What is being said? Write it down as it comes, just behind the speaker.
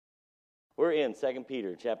We're in 2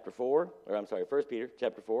 Peter chapter 4, or I'm sorry, 1 Peter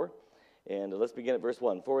chapter 4, and let's begin at verse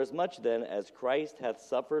 1. For as much then as Christ hath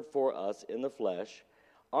suffered for us in the flesh,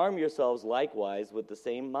 arm yourselves likewise with the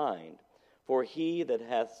same mind. For he that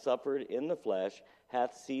hath suffered in the flesh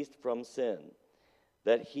hath ceased from sin,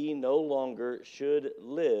 that he no longer should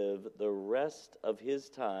live the rest of his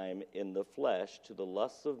time in the flesh to the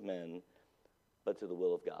lusts of men, but to the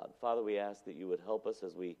will of God. Father, we ask that you would help us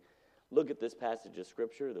as we look at this passage of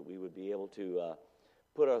Scripture, that we would be able to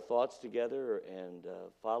put our thoughts together and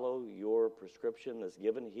follow your prescription that's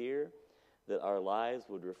given here, that our lives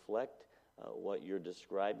would reflect what you're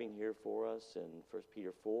describing here for us in 1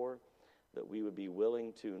 Peter 4, that we would be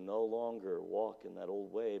willing to no longer walk in that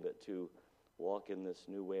old way, but to walk in this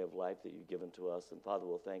new way of life that you've given to us. And Father,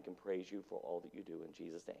 we'll thank and praise you for all that you do in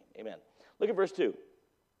Jesus' name. Amen. Look at verse 2.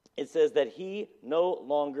 It says that he no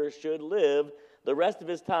longer should live the rest of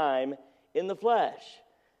his time in the flesh.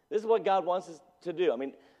 This is what God wants us to do. I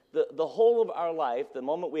mean, the whole of our life, the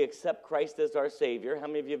moment we accept Christ as our Savior, how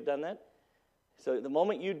many of you have done that? So the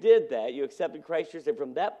moment you did that, you accepted Christ as your Savior.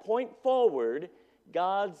 From that point forward,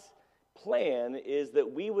 God's plan is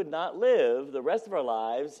that we would not live the rest of our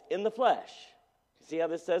lives in the flesh. See how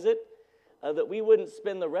this says it? That we wouldn't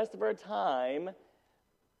spend the rest of our time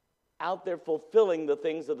out there fulfilling the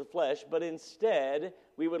things of the flesh, but instead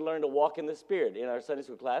we would learn to walk in the Spirit. In our Sunday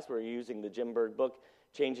school class, we're using the Jim Berg book,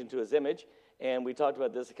 Change into His Image, and we talked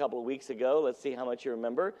about this a couple of weeks ago. Let's see how much you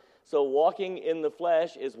remember. So walking in the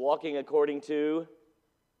flesh is walking according to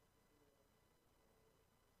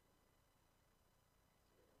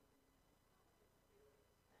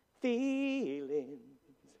feelings.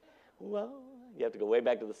 Well, you have to go way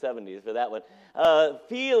back to the 70s for that one.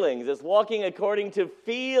 Feelings. It's walking according to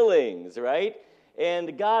feelings, right?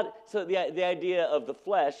 And God, so the idea of the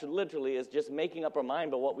flesh literally is just making up our mind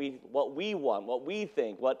about what we want, what we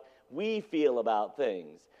think, what we feel about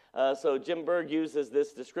things. So Jim Berg uses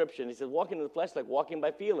this description. He says, walking in the flesh like walking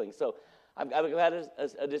by feelings. So I've had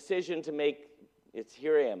a decision to make.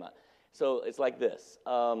 Here I am. So it's like this.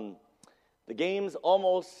 The game's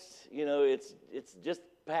almost, it's just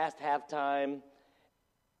past halftime,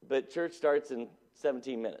 but church starts in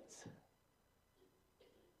 17 minutes.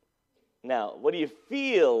 Now, what do you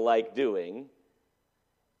feel like doing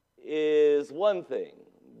is one thing,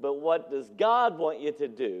 but what does God want you to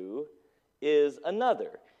do is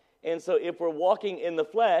another. And so if we're walking in the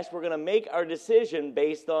flesh, we're going to make our decision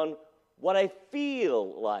based on what I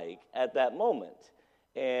feel like at that moment.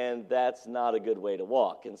 And that's not a good way to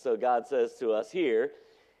walk. And so God says to us here,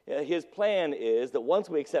 his plan is that once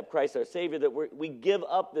we accept Christ our Savior, that we give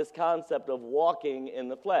up this concept of walking in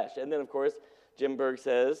the flesh. And then, of course, Jim Berg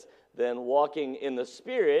says, then walking in the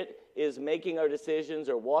Spirit is making our decisions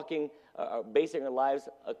or basing our lives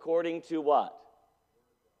according to what?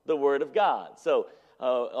 The Word of God. So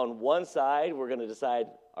on one side, we're going to decide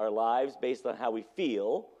our lives based on how we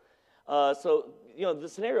feel. The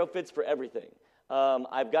scenario fits for everything.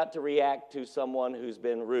 I've got to react to someone who's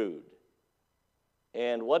been rude.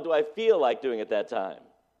 And what do I feel like doing at that time?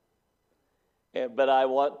 But I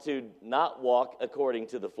want to not walk according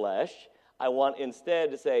to the flesh. I want instead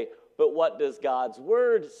to say, but what does God's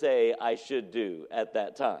Word say I should do at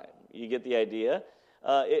that time? You get the idea?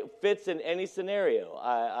 It fits in any scenario.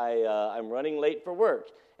 I'm running late for work,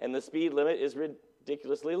 and the speed limit is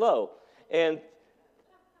ridiculously low. And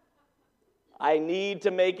I need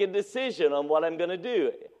to make a decision on what I'm going to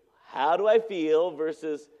do. How do I feel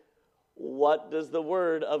versus what does the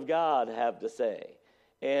Word of God have to say?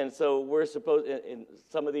 And so we're supposed, and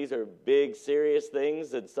some of these are big, serious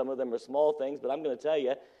things, and some of them are small things, but I'm going to tell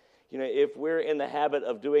you, if we're in the habit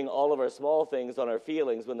of doing all of our small things on our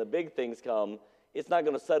feelings, when the big things come, it's not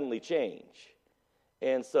going to suddenly change.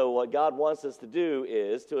 And so what God wants us to do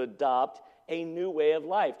is to adopt a new way of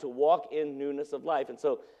life, to walk in newness of life. And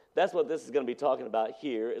so that's what this is going to be talking about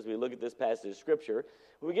here as we look at this passage of Scripture.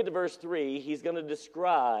 When we get to verse 3, he's going to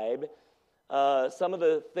describe some of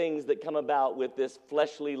the things that come about with this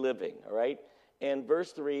fleshly living, all right? And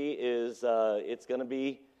verse 3 is, it's going to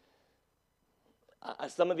be,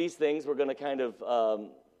 some of these things we're going to kind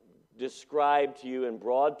of describe to you in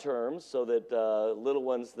broad terms so that little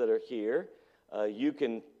ones that are here, you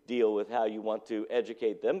can deal with how you want to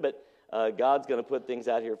educate them, but God's going to put things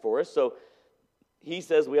out here for us. So he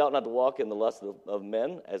says we ought not to walk in the lust of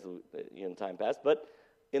men, as in time past, but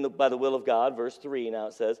by the will of God. Verse 3 now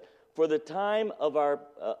it says, For the time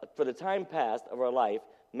past of our life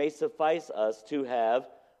may suffice us to have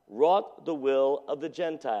wrought the will of the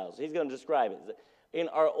Gentiles. He's going to describe it. In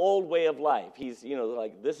our old way of life, he's,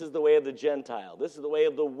 like, this is the way of the Gentile. This is the way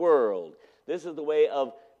of the world. This is the way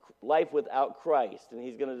of life without Christ. And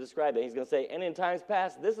he's going to describe it. He's going to say, and in times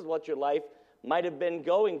past, this is what your life might have been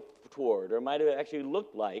going toward or might have actually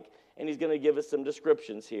looked like. And he's going to give us some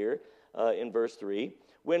descriptions here in verse 3.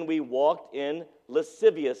 When we walked in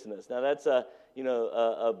lasciviousness. Now that's a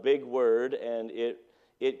big word, and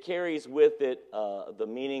it carries with it the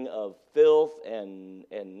meaning of filth and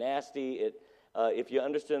nasty. If you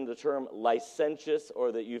understand the term licentious,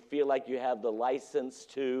 or that you feel like you have the license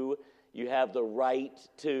to, you have the right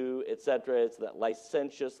to, etc., it's that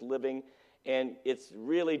licentious living, and it's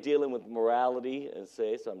really dealing with morality. And so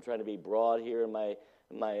I'm trying to be broad here in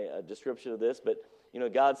my description of this, but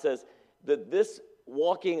God says that this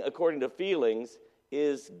walking according to feelings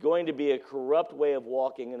is going to be a corrupt way of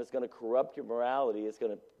walking, and it's going to corrupt your morality. It's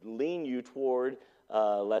going to lean you toward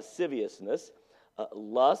lasciviousness,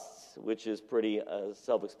 lusts, which is pretty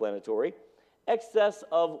self-explanatory, excess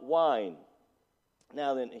of wine.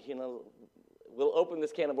 Now then, we'll open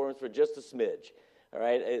this can of worms for just a smidge. All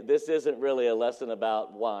right, this isn't really a lesson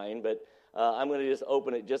about wine, but I'm going to just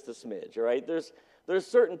open it just a smidge. All right, there's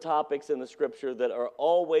certain topics in the Scripture that are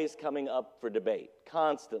always coming up for debate,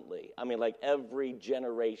 constantly. I mean, like every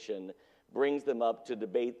generation brings them up to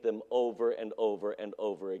debate them over and over and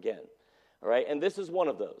over again. All right, and this is one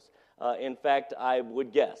of those. In fact, I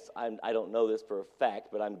would guess, I don't know this for a fact,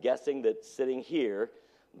 but I'm guessing that sitting here,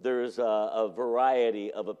 there's a variety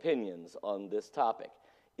of opinions on this topic.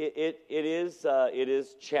 It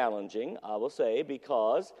is challenging, I will say,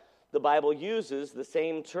 because the Bible uses the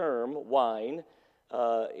same term, wine,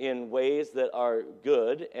 in ways that are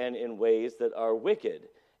good and in ways that are wicked.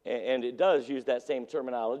 And it does use that same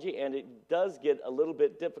terminology, and it does get a little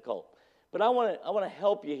bit difficult. But I want to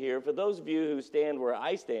help you here. For those of you who stand where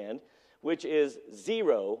I stand, which is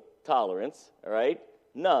zero tolerance, all right,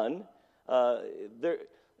 none.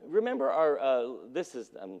 Remember our,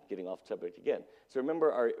 I'm getting off topic again. So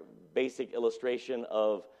remember our basic illustration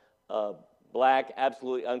of black,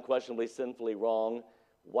 absolutely unquestionably sinfully wrong,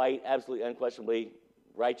 white, absolutely unquestionably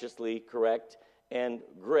righteously correct, and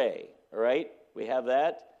gray, all right? We have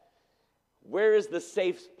that. Where is the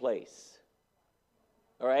safe place?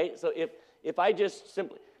 All right? So if I just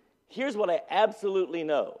simply, here's what I absolutely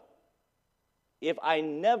know. If I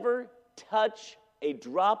never touch a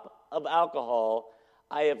drop of alcohol,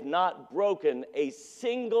 I have not broken a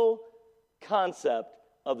single concept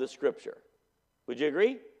of the Scripture. Would you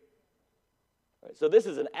agree? All right, so this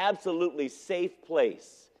is an absolutely safe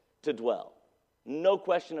place to dwell. No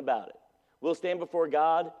question about it. We'll stand before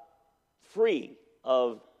God free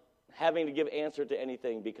of having to give answer to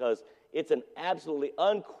anything because it's an absolutely,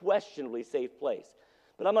 unquestionably safe place.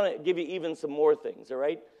 But I'm going to give you even some more things, all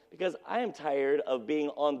right? Because I am tired of being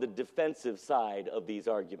on the defensive side of these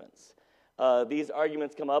arguments. These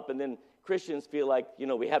arguments come up, and then Christians feel like,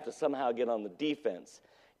 we have to somehow get on the defense.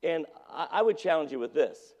 And I would challenge you with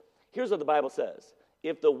this. Here's what the Bible says.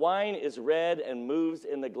 If the wine is red and moves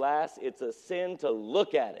in the glass, it's a sin to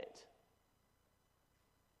look at it.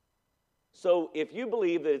 So if you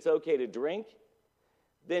believe that it's okay to drink,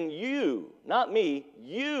 then you, not me,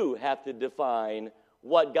 you have to define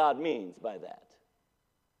what God means by that.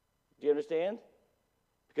 Do you understand?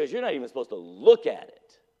 Because you're not even supposed to look at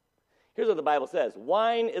it. Here's what the Bible says.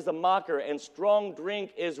 Wine is a mocker and strong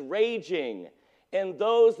drink is raging, and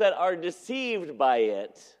those that are deceived by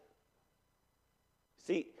it,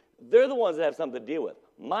 see, they're the ones that have something to deal with.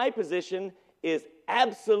 My position is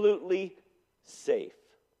absolutely safe.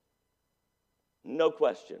 No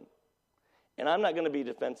question. And I'm not going to be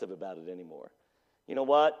defensive about it anymore. You know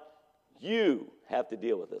what? You have to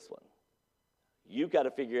deal with this one. You've got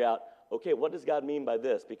to figure out, okay, what does God mean by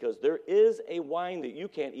this? Because there is a wine that you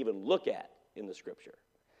can't even look at in the Scripture.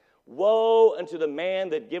 Woe unto the man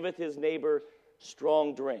that giveth his neighbor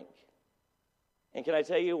strong drink. And can I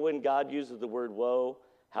tell you, when God uses the word woe,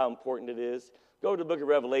 how important it is? Go to the book of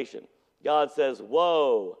Revelation. God says,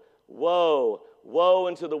 woe, woe, woe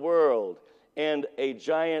unto the world. And a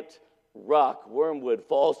giant rock, wormwood,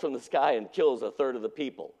 falls from the sky and kills a third of the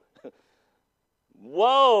people.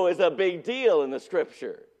 Woe is a big deal in the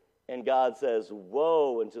Scripture. And God says,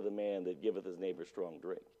 woe unto the man that giveth his neighbor strong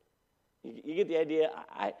drink. You get the idea?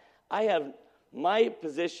 I have, my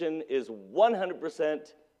position is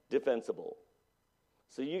 100% defensible.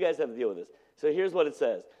 So you guys have to deal with this. So here's what it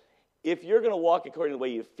says. If you're going to walk according to the way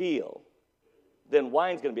you feel, then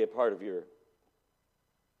wine's going to be a part of your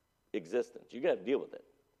existence. You're going to have to deal with it.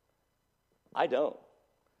 I don't.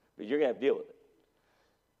 But you're going to have to deal with it.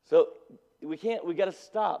 So we got to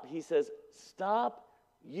stop. He says, stop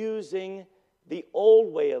using the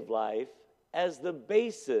old way of life as the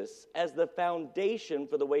basis, as the foundation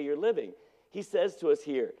for the way you're living. He says to us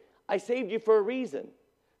here, I saved you for a reason.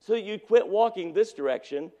 so that you quit walking this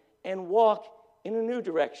direction and walk in a new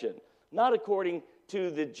direction, not according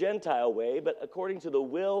to the Gentile way, but according to the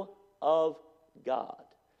will of God.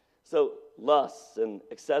 So lusts and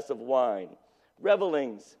excessive wine,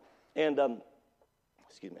 revelings, and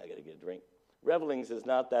excuse me, I got to get a drink. Revelings is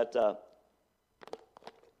not that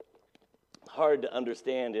hard to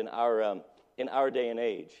understand in our day and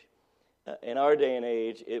age. In our day and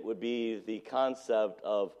age, it would be the concept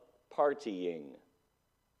of partying.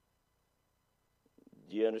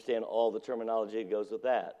 Do you understand all the terminology that goes with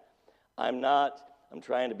that? I'm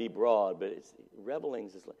trying to be broad, but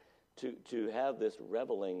revelings is to have this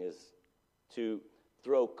reveling is to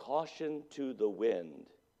throw caution to the wind.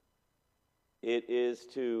 It is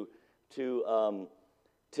to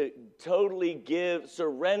totally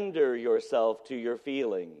surrender yourself to your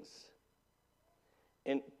feelings.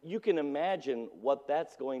 And you can imagine what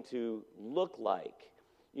that's going to look like.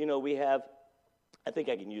 You know, I think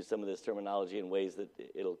I can use some of this terminology in ways that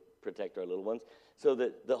it'll protect our little ones. So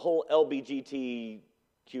that the whole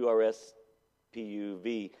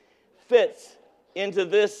LBGTQRSPUV fits into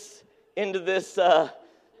this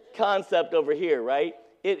concept over here, right?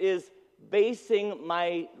 It is basing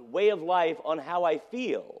my way of life on how I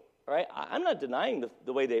feel, right? I'm not denying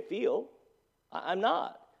the way they feel. I'm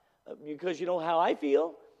not. Because you know how I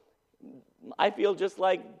feel? I feel just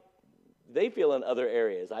like they feel in other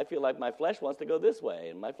areas. I feel like my flesh wants to go this way,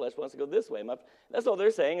 and my flesh wants to go this way. That's all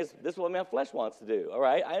they're saying is this is what my flesh wants to do, all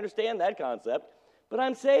right? I understand that concept, but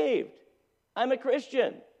I'm saved. I'm a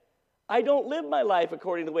Christian. I don't live my life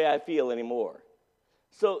according to the way I feel anymore.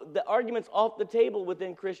 So the argument's off the table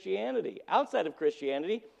within Christianity. Outside of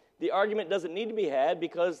Christianity, the argument doesn't need to be had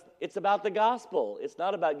because it's about the gospel. It's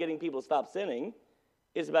not about getting people to stop sinning.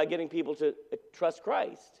 It's about getting people to trust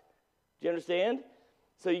Christ. Do you understand?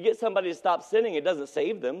 So you get somebody to stop sinning, it doesn't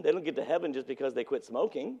save them. They don't get to heaven just because they quit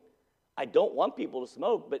smoking. I don't want people to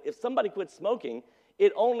smoke, but if somebody quits smoking,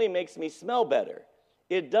 it only makes me smell better.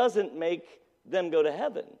 It doesn't make them go to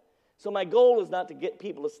heaven. So my goal is not to get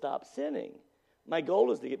people to stop sinning. My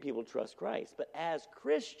goal is to get people to trust Christ. But as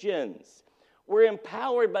Christians, we're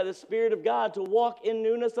empowered by the Spirit of God to walk in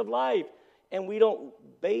newness of life. And we don't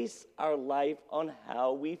base our life on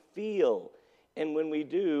how we feel. And when we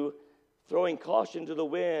do, throwing caution to the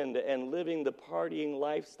wind and living the partying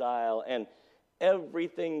lifestyle and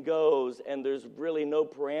everything goes and there's really no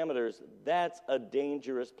parameters, that's a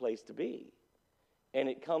dangerous place to be. And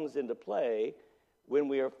it comes into play when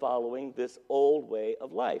we are following this old way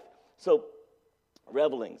of life. So,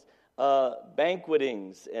 revelings,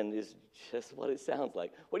 banquetings, and is just what it sounds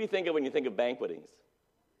like. What do you think of when you think of banquetings?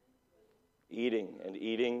 Eating and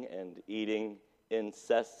eating and eating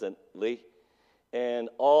incessantly, and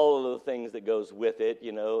all of the things that goes with it.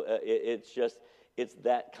 You know, it's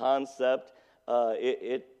that concept.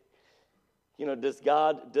 Does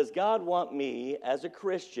God want me as a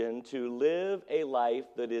Christian to live a life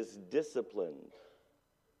that is disciplined?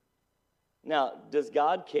 Now, does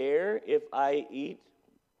God care if I eat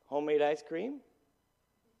homemade ice cream?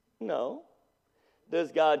 No.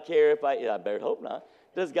 Does God care if I better hope not.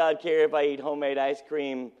 Does God care if I eat homemade ice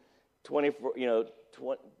cream 24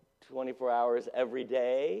 hours every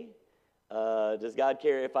day? Does God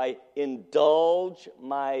care if I indulge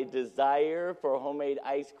my desire for homemade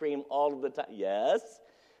ice cream all of the time? Yes,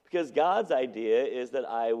 because God's idea is that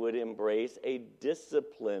I would embrace a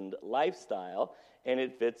disciplined lifestyle, and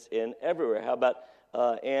it fits in everywhere. How about,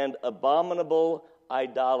 and abominable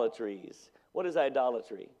idolatries? What is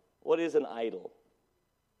idolatry? What is an idol?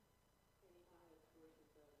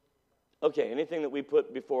 Okay, anything that we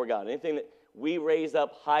put before God, anything that we raise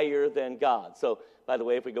up higher than God. So, by the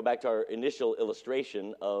way, if we go back to our initial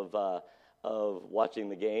illustration of watching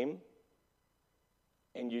the game,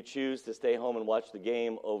 and you choose to stay home and watch the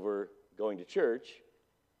game over going to church,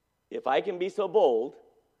 if I can be so bold,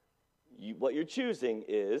 what you're choosing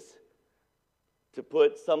is to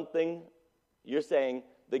put something, you're saying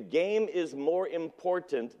the game is more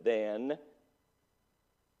important than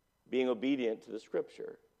being obedient to the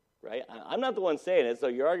Scripture. Right? I'm not the one saying it, so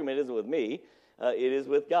your argument isn't with me. It is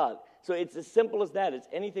with God. So it's as simple as that. It's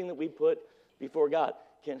anything that we put before God.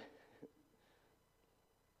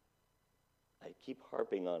 I keep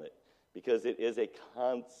harping on it because it is a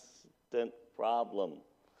constant problem.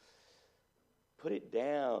 Put it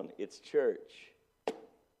down. It's church.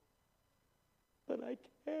 But I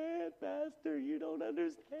can't, Pastor. You don't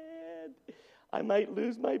understand. I might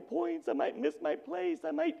lose my points. I might miss my place.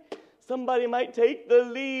 Somebody might take the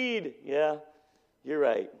lead. Yeah, you're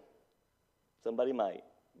right. Somebody might.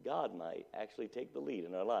 God might actually take the lead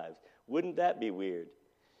in our lives. Wouldn't that be weird?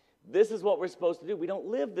 This is what we're supposed to do. We don't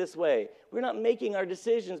live this way. We're not making our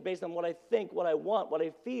decisions based on what I think, what I want, what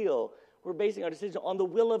I feel. We're basing our decision on the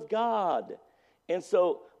will of God. And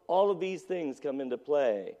so all of these things come into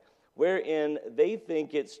play, wherein they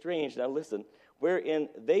think it strange. Now listen, wherein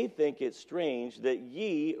they think it strange that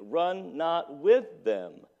ye run not with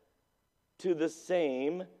them to the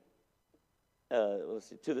same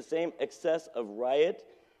excess of riot,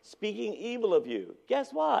 speaking evil of you.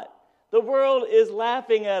 Guess what? The world is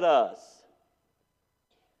laughing at us.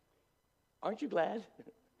 Aren't you glad?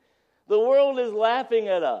 The world is laughing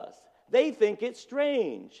at us. They think it's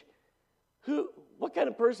strange. What kind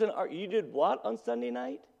of person are you? You did what on Sunday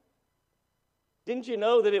night? Didn't you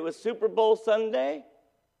know that it was Super Bowl Sunday?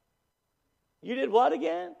 You did what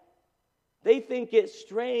again? They think it's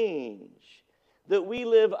strange that we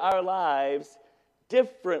live our lives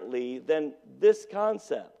differently than this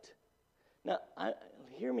concept. Now,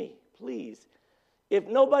 hear me, please. If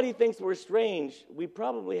nobody thinks we're strange, we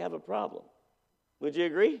probably have a problem. Would you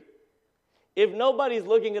agree? If nobody's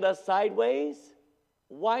looking at us sideways,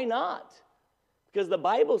 why not? Because the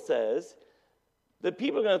Bible says that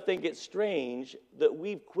people are going to think it's strange that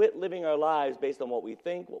we've quit living our lives based on what we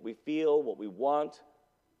think, what we feel, what we want,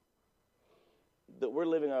 that we're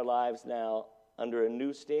living our lives now under a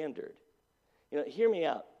new standard. Hear me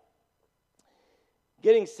out.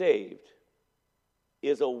 Getting saved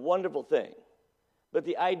is a wonderful thing, but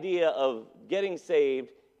the idea of getting saved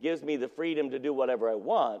gives me the freedom to do whatever I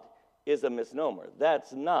want is a misnomer.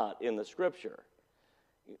 That's not in the Scripture.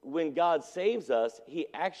 When God saves us, he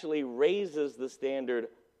actually raises the standard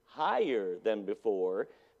higher than before,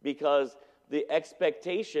 because the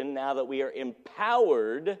expectation, now that we are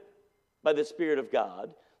empowered by the Spirit of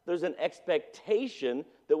God, there's an expectation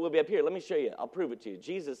that we'll be up here. Let me show you. I'll prove it to you.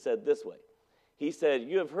 Jesus said this way. He said,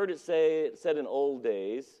 you have heard it said in old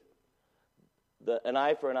days, an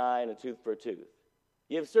eye for an eye and a tooth for a tooth.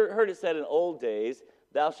 You have heard it said in old days,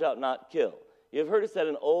 thou shalt not kill. You have heard it said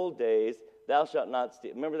in old days, thou shalt not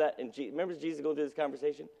steal. Remember that? Remember Jesus going through this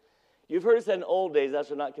conversation? You've heard it said in old days, thou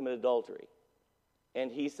shalt not commit adultery.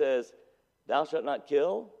 And he says, thou shalt not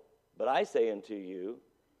kill, but I say unto you,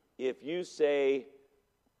 if you say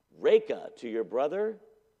Reka to your brother,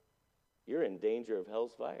 you're in danger of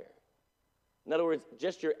hell's fire. In other words,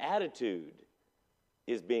 just your attitude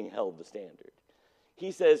is being held the standard.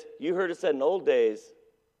 He says, you heard it said in old days,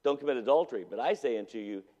 don't commit adultery, but I say unto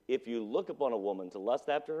you, if you look upon a woman to lust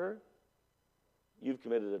after her, you've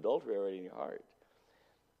committed adultery already in your heart.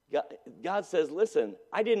 God says, listen,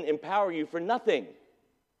 I didn't empower you for nothing.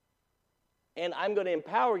 And I'm going to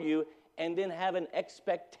empower you and then have an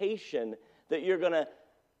expectation that you're going to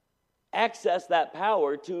access that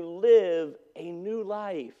power to live a new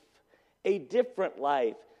life, a different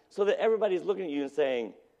life, so that everybody's looking at you and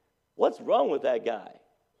saying, what's wrong with that guy?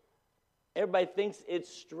 Everybody thinks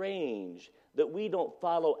it's strange that we don't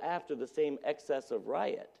follow after the same excess of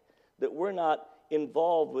riot, that we're not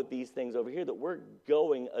involved with these things over here, that we're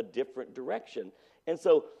going a different direction. And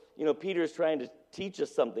so, Peter's trying to teach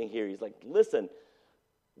us something here. He's like, listen,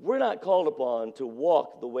 we're not called upon to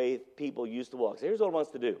walk the way people used to walk. So here's what he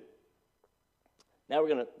wants to do. Now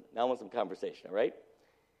I want some conversation, all right?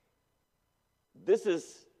 This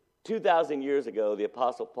is 2,000 years ago, the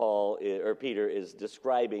Apostle Peter is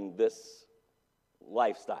describing this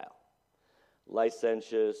lifestyle.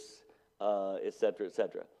 Licentious, et cetera, et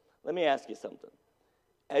cetera. Let me ask you something.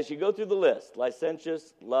 As you go through the list,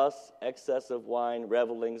 licentious, lust, excess of wine,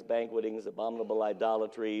 revelings, banquetings, abominable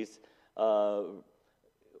idolatries,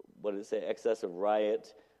 excess of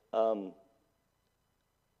riot.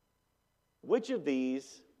 Which of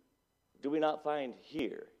these do we not find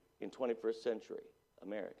here in 21st century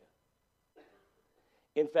America?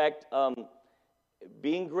 In fact,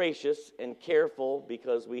 being gracious and careful,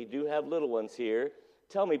 because we do have little ones here,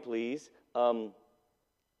 tell me please,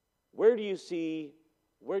 where do you see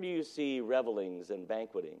revelings and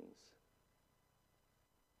banquetings?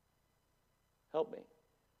 Help me.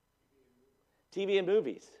 TV and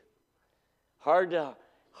movies. Hard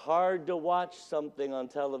to watch something on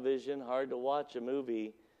television, hard to watch a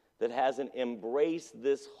movie that hasn't embraced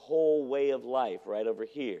this whole way of life right over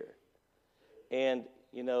here. And,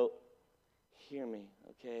 hear me,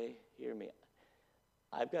 okay? Hear me.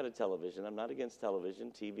 I've got a television. I'm not against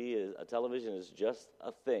television. Television is just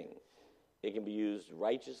a thing. It can be used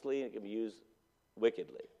righteously, and it can be used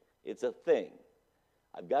wickedly. It's a thing.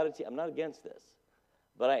 I'm not against this.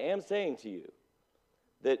 But I am saying to you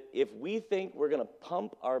that if we think we're going to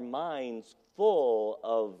pump our minds full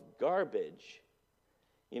of garbage,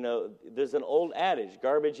 there's an old adage,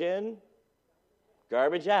 garbage in,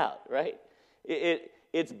 garbage out, right?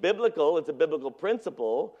 It's biblical. It's a biblical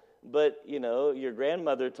principle but, your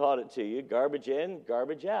grandmother taught it to you, garbage in,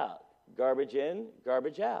 garbage out, garbage in,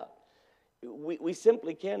 garbage out. We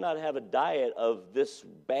simply cannot have a diet of this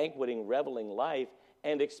banqueting, reveling life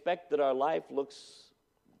and expect that our life looks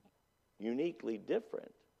uniquely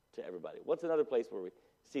different to everybody. What's another place where we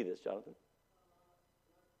see this, Jonathan?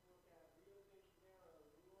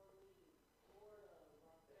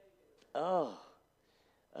 Oh,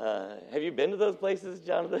 have you been to those places,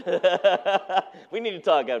 Jonathan? We need to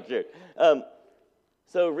talk after.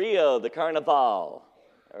 So Rio, the Carnival,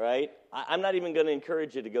 all right? I'm not even going to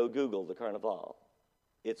encourage you to go Google the Carnival.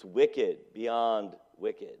 It's wicked beyond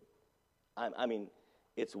wicked. I mean,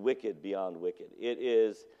 it's wicked beyond wicked. It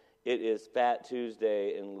is Fat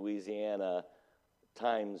Tuesday in Louisiana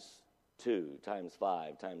times 2, times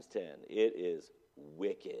 5, times 10. It is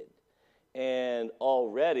wicked. And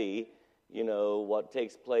already, what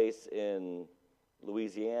takes place in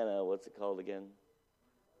Louisiana, what's it called again?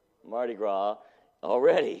 Mardi Gras.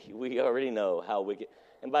 We already know how wicked.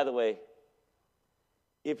 And by the way,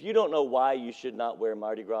 if you don't know why you should not wear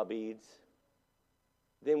Mardi Gras beads,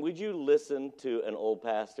 then would you listen to an old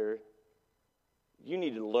pastor? You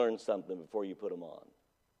need to learn something before you put them on.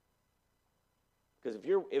 Because if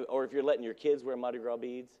you're letting your kids wear Mardi Gras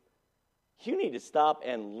beads, you need to stop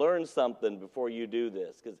and learn something before you do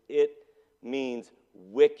this, because it means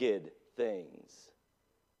wicked things.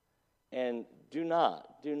 And do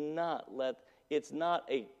not let, it's not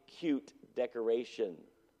a cute decoration.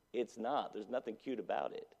 It's not. There's nothing cute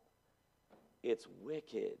about it. It's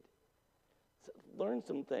wicked. So learn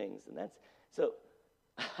some things. And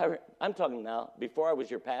I'm talking now, before I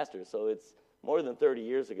was your pastor, so it's more than 30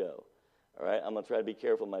 years ago. All right, I'm going to try to be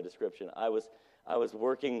careful in my description. I was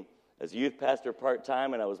working as youth pastor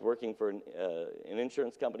part-time, and I was working for an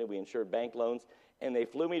insurance company. We insured bank loans, and they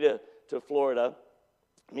flew me to Florida.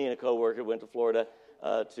 Me and a coworker went to Florida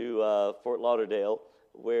to Fort Lauderdale,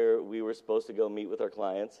 where we were supposed to go meet with our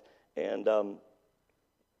clients. And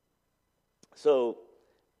so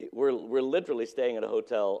we're literally staying at a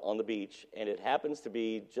hotel on the beach, and it happens to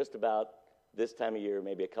be just about this time of year,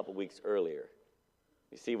 maybe a couple weeks earlier.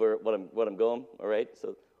 You see what I'm going? All right,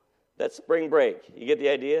 so that's spring break. You get the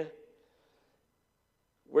idea?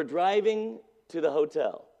 We're driving to the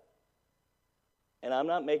hotel, and I'm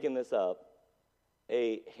not making this up.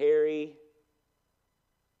 A hairy,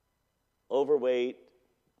 overweight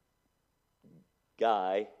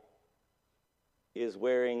guy is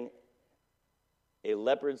wearing a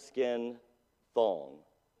leopard skin thong.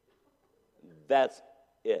 That's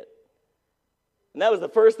it. And that was the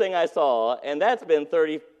first thing I saw, and that's been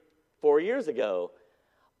 34 years ago.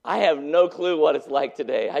 I have no clue what it's like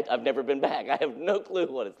today. I've never been back. I have no clue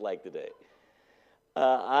what it's like today.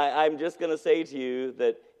 I'm just going to say to you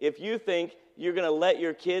that if you think you're going to let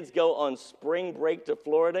your kids go on spring break to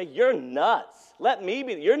Florida, you're nuts.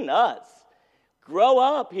 You're nuts. Grow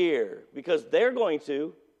up here, because they're going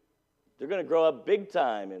to grow up big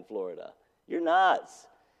time in Florida. You're nuts.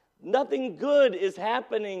 Nothing good is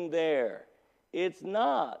happening there. It's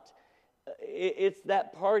not. It's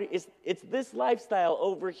that party. It's this lifestyle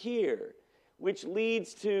over here, which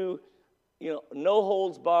leads to, no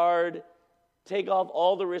holds barred, take off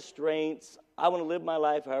all the restraints. I want to live my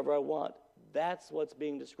life however I want. That's what's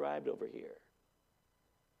being described over here.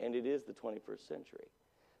 And it is the 21st century.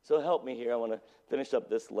 So help me here. I want to finish up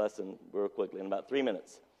this lesson real quickly in about 3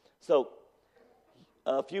 minutes. So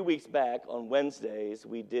a few weeks back on Wednesdays,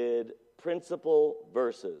 we did principle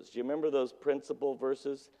verses. Do you remember those principle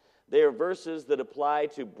verses? They are verses that apply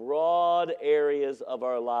to broad areas of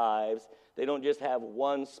our lives. They don't just have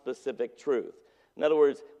one specific truth. In other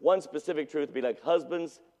words, one specific truth would be like,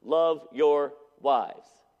 husbands, love your wives.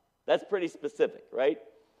 That's pretty specific, right?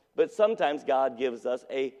 But sometimes God gives us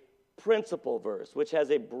a principle verse, which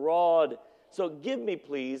has a broad. So give me,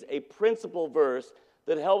 please, a principle verse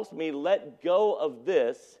that helps me let go of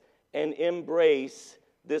this and embrace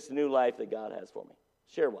this new life that God has for me.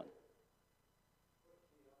 Share one.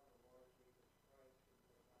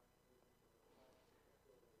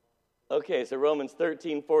 Okay, so Romans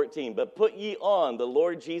 13:14. But put ye on the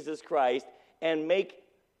Lord Jesus Christ and make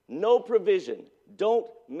no provision. Don't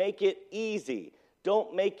make it easy.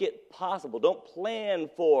 Don't make it possible. Don't plan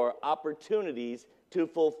for opportunities to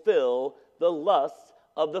fulfill the lusts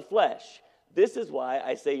of the flesh. This is why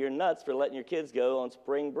I say you're nuts for letting your kids go on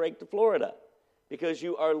spring break to Florida, because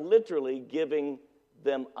you are literally giving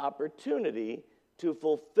them opportunity to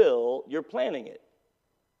fulfill, you're planning it,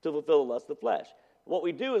 to fulfill the lust of the flesh. What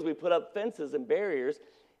we do is we put up fences and barriers,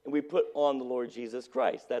 and we put on the Lord Jesus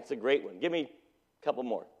Christ. That's a great one. Give me a couple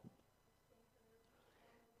more.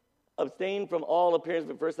 Abstain from all appearance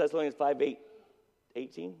of 1 Thessalonians 5:8.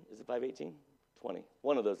 18? Is it 5:18? 20.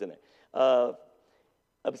 One of those in there.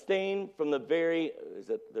 Abstain from the very, is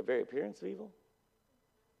it the very appearance of evil?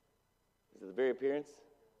 Is it the very appearance?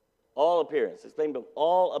 All appearance. Abstain from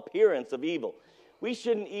all appearance of evil. We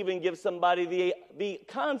shouldn't even give somebody the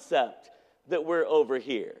concept that we're over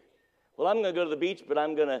here. Well, I'm going to go to the beach, but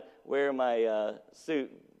I'm going to wear my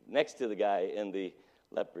suit next to the guy in the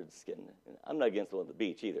leopard skin. I'm not against going to the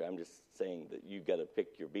beach either. I'm just saying that you got to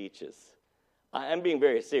pick your beaches. I'm being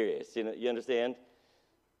very serious. You understand?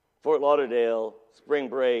 Fort Lauderdale, spring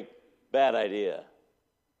break, bad idea.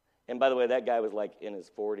 And by the way, that guy was like in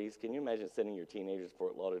his 40s. Can you imagine sending your teenagers to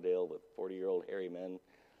Fort Lauderdale with 40-year-old hairy men?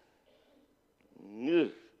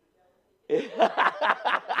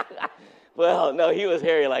 Well, no, he was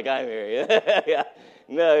hairy like I'm hairy. Yeah.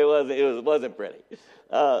 No, it wasn't. It wasn't pretty.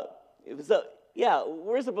 So, yeah,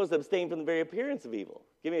 we're supposed to abstain from the very appearance of evil.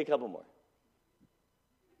 Give me a couple more.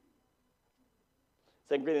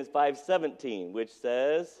 2 Corinthians 5:17, which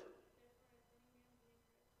says,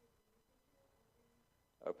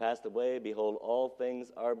 are passed away, behold, all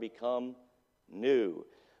things are become new.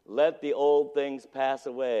 Let the old things pass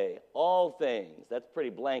away. All things. That's pretty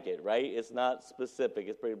blanket, right? It's not specific.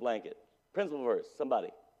 It's pretty blanket. Principal verse, somebody.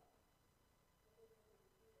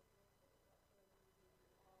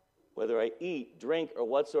 Whether I eat, drink, or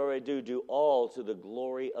whatsoever I do all to the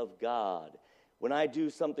glory of God. When I do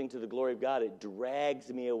something to the glory of God, it drags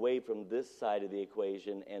me away from this side of the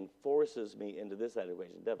equation and forces me into this side of the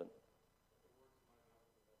equation. Devin.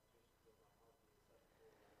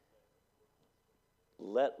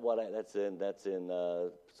 That's in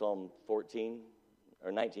Psalm 14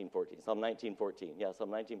 or 19:14. Psalm 19:14. Yeah, Psalm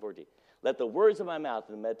 19:14. Let the words of my mouth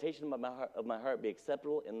and the meditation of my heart be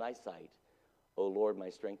acceptable in thy sight, O Lord, my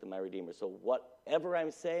strength and my redeemer. So whatever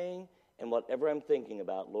I'm saying and whatever I'm thinking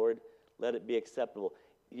about, Lord, let it be acceptable.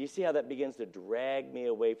 You see how that begins to drag me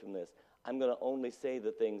away from this? I'm going to only say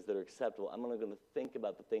the things that are acceptable. I'm only going to think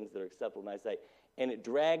about the things that are acceptable in thy sight. And it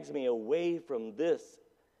drags me away from this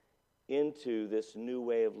into this new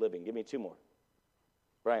way of living. Give me two more.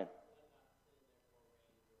 Brian.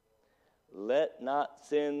 Let not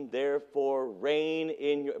sin therefore reign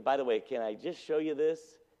in your... By the way, can I just show you this?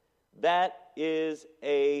 That is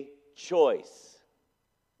a choice,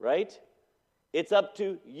 right? It's up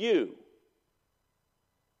to you.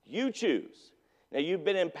 You choose. Now, you've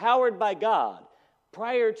been empowered by God.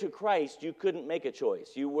 Prior to Christ, you couldn't make a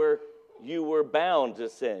choice. You were bound to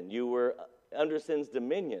sin. You were under sin's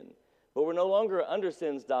dominion. But we're no longer under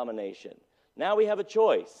sin's domination. Now we have a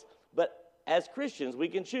choice. But as Christians, we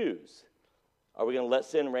can choose. Are we going to let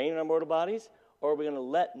sin reign in our mortal bodies? Or are we going to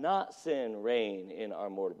let not sin reign in our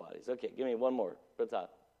mortal bodies? Okay, give me one more for the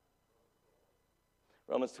top.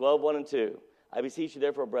 Romans 12:1 and 2. I beseech you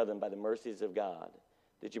therefore, brethren, by the mercies of God,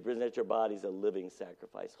 that you present your bodies a living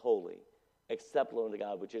sacrifice, holy, acceptable unto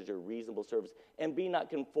God, which is your reasonable service. And be not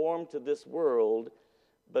conformed to this world,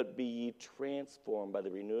 but be ye transformed by the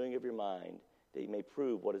renewing of your mind, that you may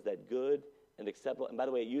prove what is that good and acceptable. And by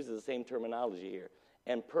the way, it uses the same terminology here.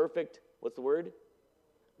 And perfect, what's the word?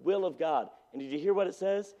 Will of God. And did you hear what it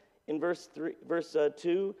says in verse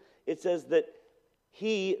 2? It says that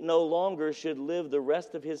he no longer should live the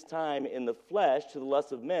rest of his time in the flesh to the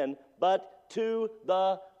lust of men, but to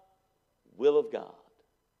the will of God.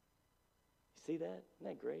 You see that? Isn't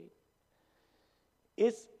that great?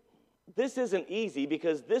 This isn't easy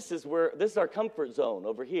because this is our comfort zone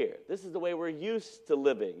over here. This is the way we're used to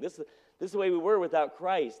living. This is the way we were without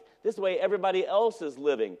Christ. This is the way everybody else is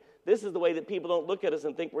living. This is the way that people don't look at us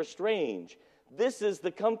and think we're strange. This is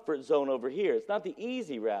the comfort zone over here. It's not the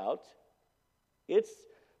easy route.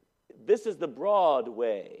 This is the broad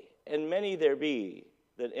way, and many there be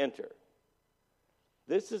that enter.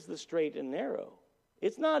 This is the straight and narrow.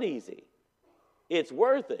 It's not easy. It's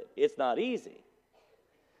worth it. It's not easy.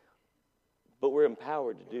 But we're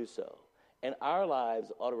empowered to do so. And our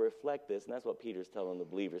lives ought to reflect this, and that's what Peter's telling the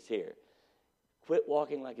believers here. Quit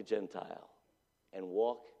walking like a Gentile and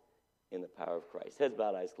walk in the power of Christ. Heads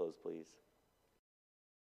bowed, eyes closed, please.